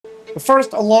The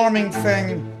first alarming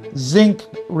thing, zinc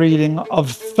reading of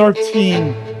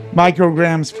 13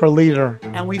 micrograms per liter.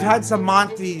 And we've had some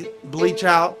Monty bleach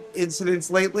out incidents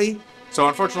lately. So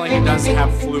unfortunately, he does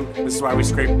have flu. This is why we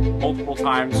scrape multiple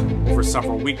times for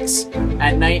several weeks.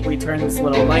 At night, we turn this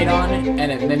little light on and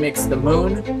it mimics the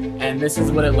moon. And this is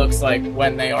what it looks like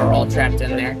when they are all trapped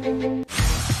in there.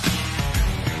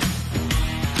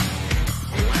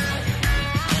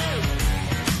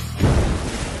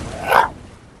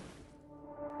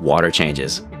 Water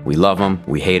changes. We love them,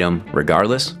 we hate them,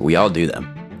 regardless, we all do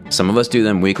them. Some of us do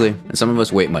them weekly, and some of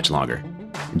us wait much longer.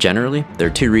 Generally, there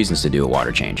are two reasons to do a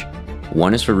water change.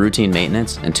 One is for routine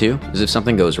maintenance, and two is if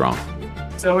something goes wrong.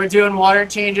 So we're doing water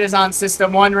changes on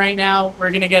system 1 right now. We're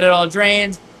gonna get it all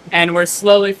drained, and we're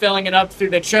slowly filling it up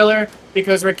through the chiller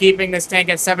because we're keeping this tank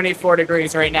at 74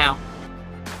 degrees right now.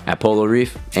 At Polo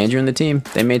Reef, Andrew and the team,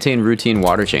 they maintain routine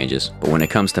water changes, but when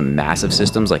it comes to massive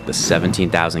systems like the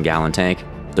 17,000 gallon tank,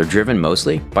 they're driven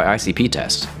mostly by ICP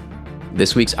tests.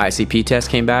 This week's ICP test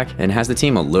came back and has the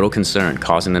team a little concerned,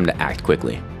 causing them to act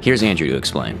quickly. Here's Andrew to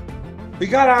explain. We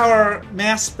got our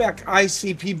mass spec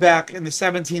ICP back in the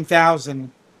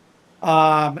 17,000,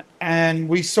 and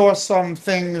we saw some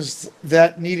things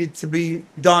that needed to be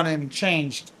done and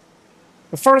changed.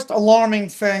 The first alarming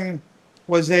thing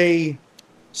was a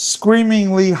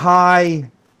screamingly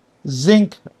high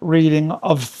zinc reading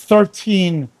of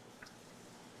 13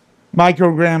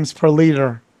 micrograms per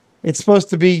liter. It's supposed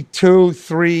to be 2,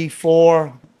 3,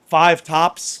 4, 5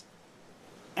 tops,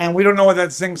 and we don't know where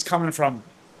that zinc's coming from.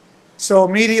 So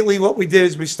immediately what we did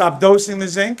is we stopped dosing the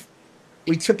zinc.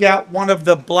 We took out one of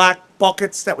the black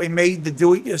buckets that we made, the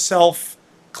do-it-yourself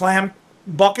clam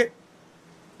bucket.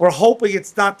 We're hoping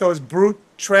it's not those brute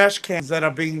trash cans that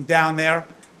are being down there,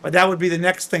 but that would be the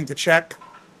next thing to check.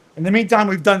 In the meantime,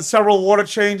 we've done several water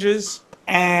changes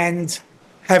and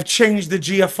have changed the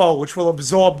GFO, which will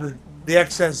absorb the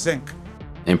excess zinc.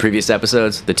 In previous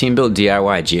episodes, the team built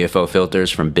DIY GFO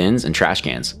filters from bins and trash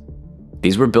cans.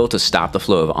 These were built to stop the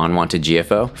flow of unwanted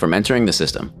GFO from entering the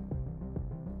system.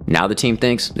 Now the team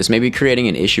thinks this may be creating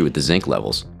an issue with the zinc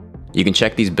levels. You can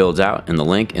check these builds out in the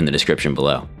link in the description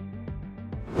below.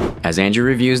 As Andrew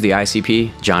reviews the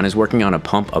ICP, John is working on a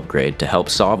pump upgrade to help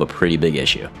solve a pretty big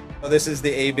issue. This is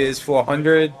the ABIZ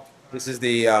 400. This is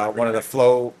the one of the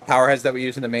flow power heads that we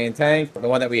use in the main tank. The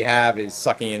one that we have is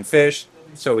sucking in fish,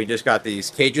 so we just got these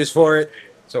cages for it.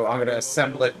 So I'm going to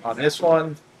assemble it on this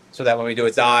one so that when we do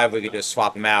a dive, we can just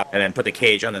swap them out and then put the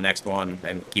cage on the next one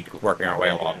and keep working our way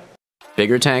along.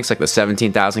 Bigger tanks like the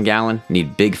 17,000 gallon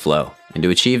need big flow, and to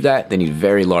achieve that, they need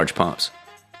very large pumps.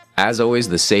 As always,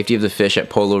 the safety of the fish at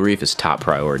Polo Reef is top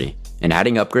priority, and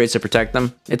adding upgrades to protect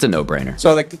them, it's a no-brainer.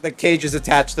 So the cage is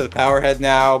attached to the power head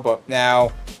now, but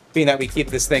now, being that we keep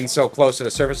this thing so close to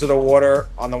the surface of the water,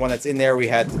 on the one that's in there, we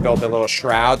had to build a little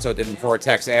shroud so it didn't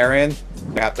vortex air in.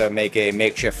 We have to make a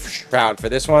makeshift shroud for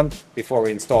this one before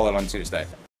we install it on Tuesday.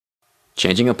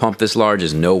 Changing a pump this large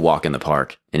is no walk in the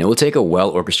park, and it will take a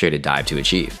well-orchestrated dive to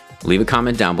achieve. Leave a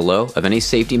comment down below of any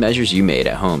safety measures you made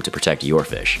at home to protect your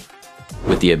fish.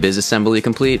 With the ABIZ assembly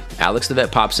complete, Alex the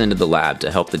vet pops into the lab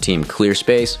to help the team clear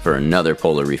space for another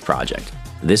Polo Reef project.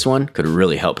 This one could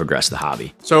really help progress the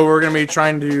hobby. So we're going to be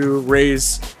trying to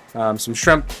raise some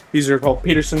shrimp. These are called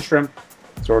Peterson shrimp.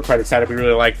 So we're quite excited. We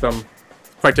really like them.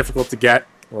 Quite difficult to get,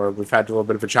 or we've had a little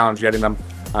bit of a challenge getting them.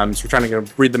 So we're trying to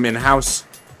breed them in-house.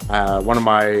 One of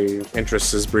my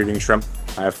interests is breeding shrimp.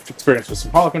 I have experience with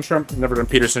some Pelican shrimp, never done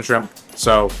Peterson shrimp.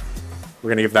 So we're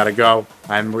going to give that a go.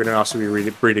 And we're going to also be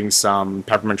breeding some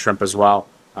peppermint shrimp as well,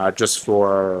 just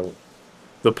for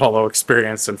the polo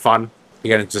experience and fun.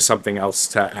 Again, it's just something else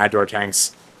to add to our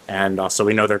tanks. And also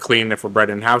we know they're clean if we're bred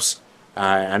in-house.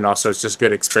 And also it's just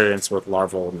good experience with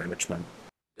larval management.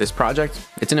 This project,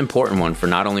 it's an important one for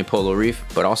not only Polo Reef,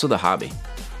 but also the hobby.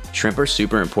 Shrimp are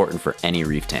super important for any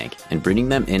reef tank, and breeding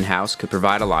them in-house could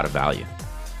provide a lot of value.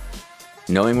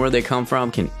 Knowing where they come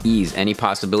from can ease any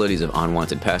possibilities of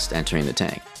unwanted pests entering the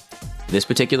tank. This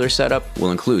particular setup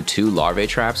will include 2 larvae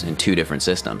traps in 2 different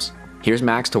systems. Here's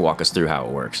Max to walk us through how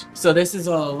it works. So this is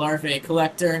a larvae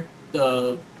collector,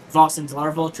 the Vossen's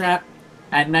larval trap.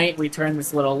 At night, we turn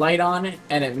this little light on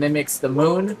and it mimics the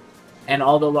moon, and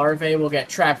all the larvae will get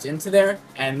trapped into there.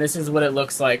 And this is what it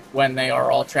looks like when they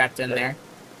are all trapped in there.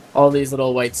 All these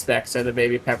little white specks are the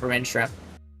baby peppermint shrimp.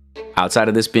 Outside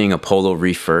of this being a Polo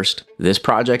Reef first, this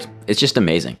project is just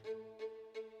amazing.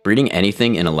 Breeding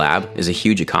anything in a lab is a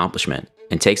huge accomplishment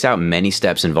and takes out many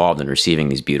steps involved in receiving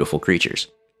these beautiful creatures.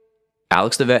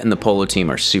 Alex the vet and the Polo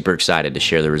team are super excited to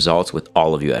share the results with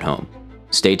all of you at home.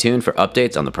 Stay tuned for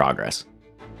updates on the progress.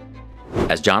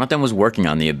 As Jonathan was working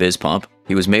on the ABIZ pump,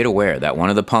 he was made aware that one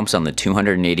of the pumps on the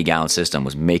 280-gallon system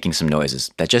was making some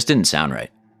noises that just didn't sound right.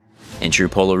 In true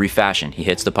Polo Reef fashion, he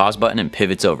hits the pause button and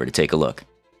pivots over to take a look.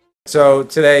 So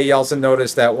today you also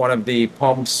noticed that one of the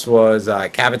pumps was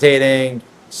cavitating,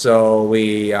 so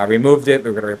we removed it. We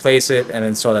were going to replace it, and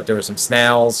then saw that there were some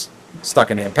snails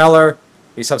stuck in the impeller.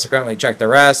 We subsequently checked the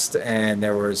rest, and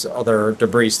there was other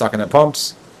debris stuck in the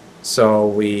pumps. So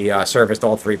we serviced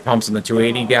all 3 pumps in the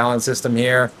 280-gallon system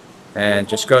here, and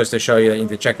just goes to show you that you need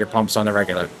to check your pumps on the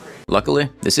regular. Luckily,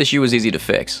 this issue was easy to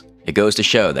fix. It goes to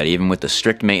show that even with the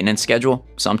strict maintenance schedule,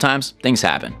 sometimes things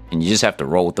happen, and you just have to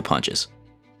roll with the punches.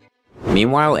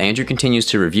 Meanwhile, Andrew continues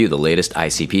to review the latest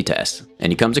ICP test,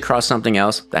 and he comes across something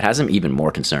else that has him even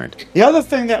more concerned. The other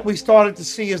thing that we started to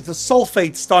see is the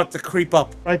sulfates start to creep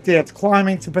up. Right there, it's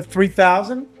climbing to about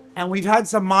 3,000. And we've had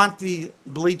some Monty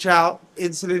bleach out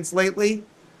incidents lately.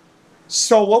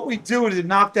 So what we do to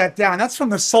knock that down, that's from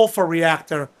the sulfur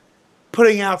reactor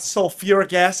putting out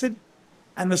sulfuric acid.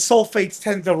 And the sulfates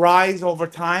tend to rise over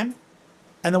time.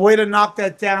 And the way to knock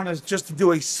that down is just to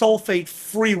do a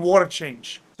sulfate-free water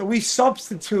change. So we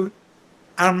substitute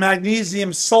our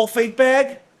magnesium sulfate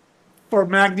bag for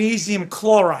magnesium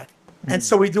chloride. And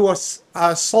so we do a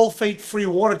sulfate-free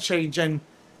water change, and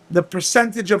the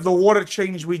percentage of the water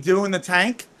change we do in the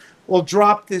tank will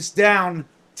drop this down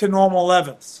to normal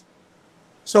levels.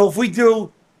 So if we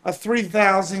do a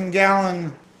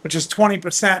 3,000-gallon, which is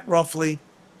 20% roughly,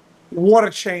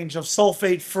 water change of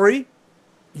sulfate-free,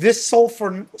 this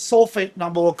sulfate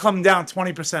number will come down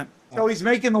 20%. So he's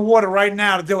making the water right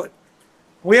now to do it.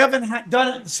 We haven't done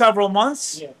it in several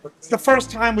months. It's the first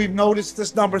time we've noticed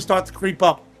this number start to creep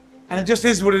up. And it just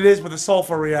is what it is with a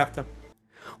sulfur reactor.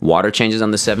 Water changes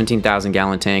on the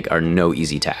 17,000-gallon tank are no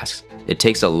easy tasks. It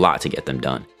takes a lot to get them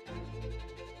done.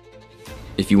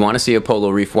 If you want to see a Polo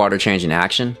Reef water change in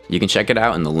action, you can check it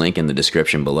out in the link in the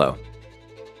description below.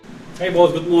 Hey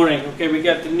boss, good morning. Okay, we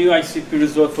got the new ICP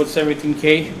result for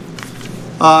 17K.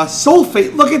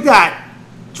 Sulfate, look at that.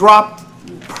 Dropped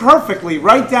perfectly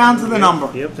right down to the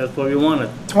number. Yep, that's what we wanted.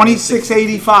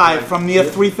 2685 from near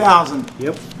 3,000.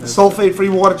 Yep. Sulfate-free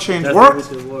water change That's worked.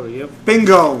 the water, yep.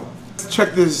 Bingo. Let's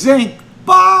check the zinc.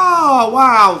 Oh,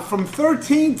 wow, from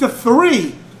 13 to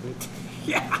 3.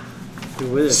 Yeah.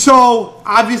 Good with it. So,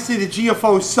 obviously the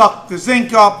GFO sucked the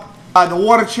zinc up. The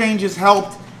water changes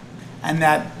helped. And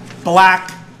that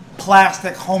black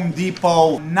plastic Home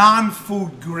Depot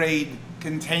non-food grade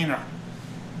container,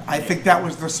 I think that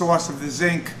was the source of the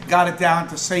zinc. Got it down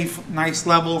to safe, nice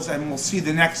levels, and we'll see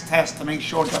the next test to make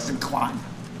sure it doesn't climb.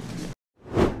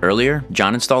 Earlier,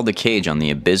 John installed the cage on the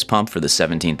Abyss pump for the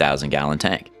 17,000-gallon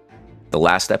tank. The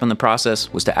last step in the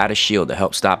process was to add a shield to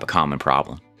help stop a common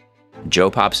problem.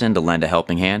 Joe pops in to lend a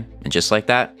helping hand, and just like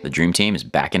that, the dream team is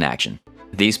back in action.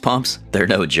 These pumps, they're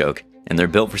no joke, and they're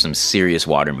built for some serious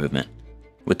water movement.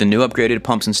 With the new upgraded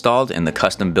pumps installed and the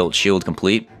custom-built shield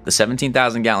complete, the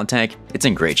 17,000-gallon tank, it's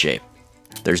in great shape.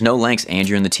 There's no lengths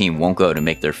Andrew and the team won't go to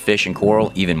make their fish and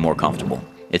coral even more comfortable.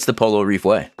 It's the Polo Reef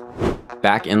way.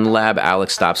 Back in the lab,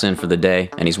 Alex stops in for the day,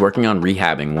 and he's working on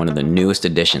rehabbing one of the newest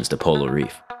additions to Polo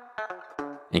Reef.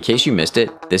 In case you missed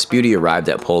it, this beauty arrived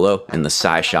at Polo, and the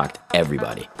size shocked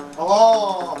everybody.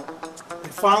 Oh, it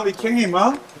finally came,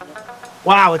 huh?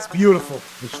 Wow, it's beautiful.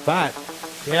 It's fat.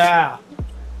 Yeah.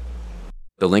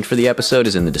 The link for the episode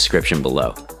is in the description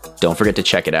below. Don't forget to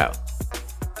check it out.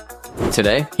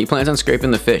 Today, he plans on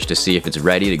scraping the fish to see if it's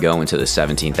ready to go into the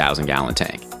 17,000-gallon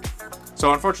tank.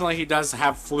 So unfortunately, he does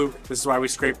have fluke. This is why we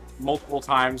scrape multiple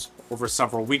times over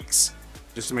several weeks,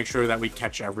 just to make sure that we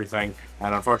catch everything.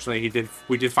 And unfortunately,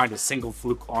 we did find a single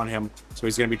fluke on him, so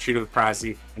he's going to be treated with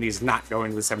Prasi, and he's not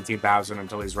going to the 17,000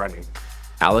 until he's ready.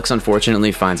 Alex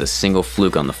unfortunately finds a single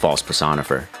fluke on the false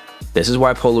personifer. This is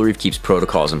why Polo Reef keeps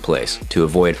protocols in place to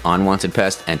avoid unwanted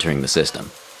pests entering the system.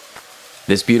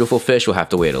 This beautiful fish will have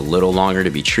to wait a little longer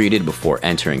to be treated before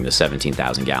entering the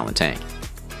 17,000-gallon tank.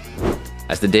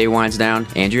 As the day winds down,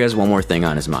 Andrew has one more thing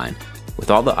on his mind. With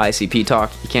all the ICP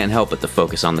talk, he can't help but to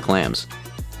focus on the clams.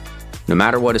 No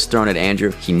matter what is thrown at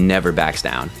Andrew, he never backs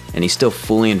down, and he's still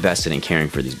fully invested in caring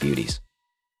for these beauties.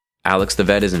 Alex the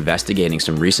vet is investigating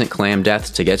some recent clam deaths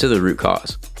to get to the root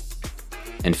cause.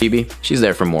 And Phoebe, she's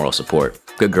there for moral support.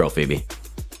 Good girl, Phoebe.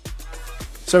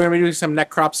 So we're going to be doing some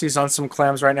necropsies on some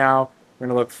clams right now. We're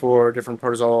going to look for different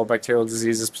protozoal bacterial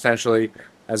diseases potentially,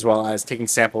 as well as taking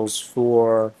samples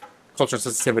for culture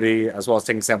sensitivity, as well as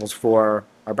taking samples for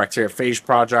our bacteriophage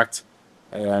project.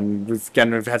 And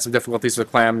we've had some difficulties with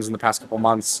clams in the past couple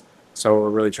months, so we're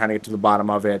really trying to get to the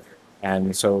bottom of it.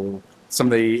 And so some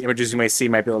of the images you may see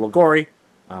might be a little gory,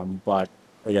 but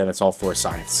again, it's all for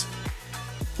science.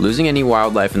 Losing any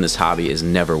wildlife in this hobby is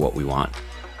never what we want.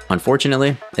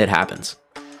 Unfortunately, it happens.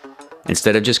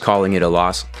 Instead of just calling it a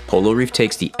loss, Polo Reef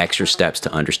takes the extra steps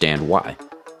to understand why.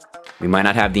 We might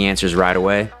not have the answers right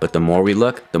away, but the more we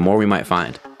look, the more we might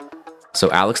find.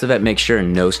 So Alex the vet makes sure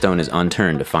no stone is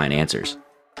unturned to find answers.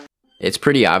 It's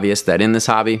pretty obvious that in this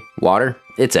hobby, water,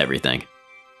 it's everything.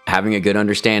 Having a good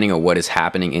understanding of what is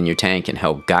happening in your tank can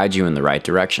help guide you in the right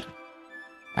direction.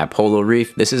 At Polo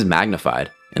Reef, this is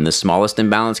magnified, and the smallest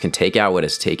imbalance can take out what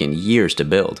has taken years to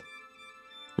build.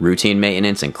 Routine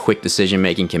maintenance and quick decision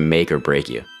making can make or break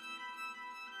you.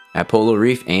 At Polo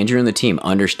Reef, Andrew and the team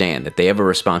understand that they have a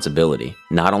responsibility,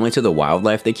 not only to the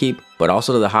wildlife they keep, but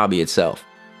also to the hobby itself.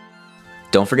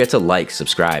 Don't forget to like,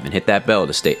 subscribe, and hit that bell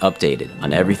to stay updated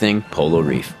on everything Polo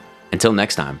Reef. Until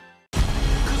next time.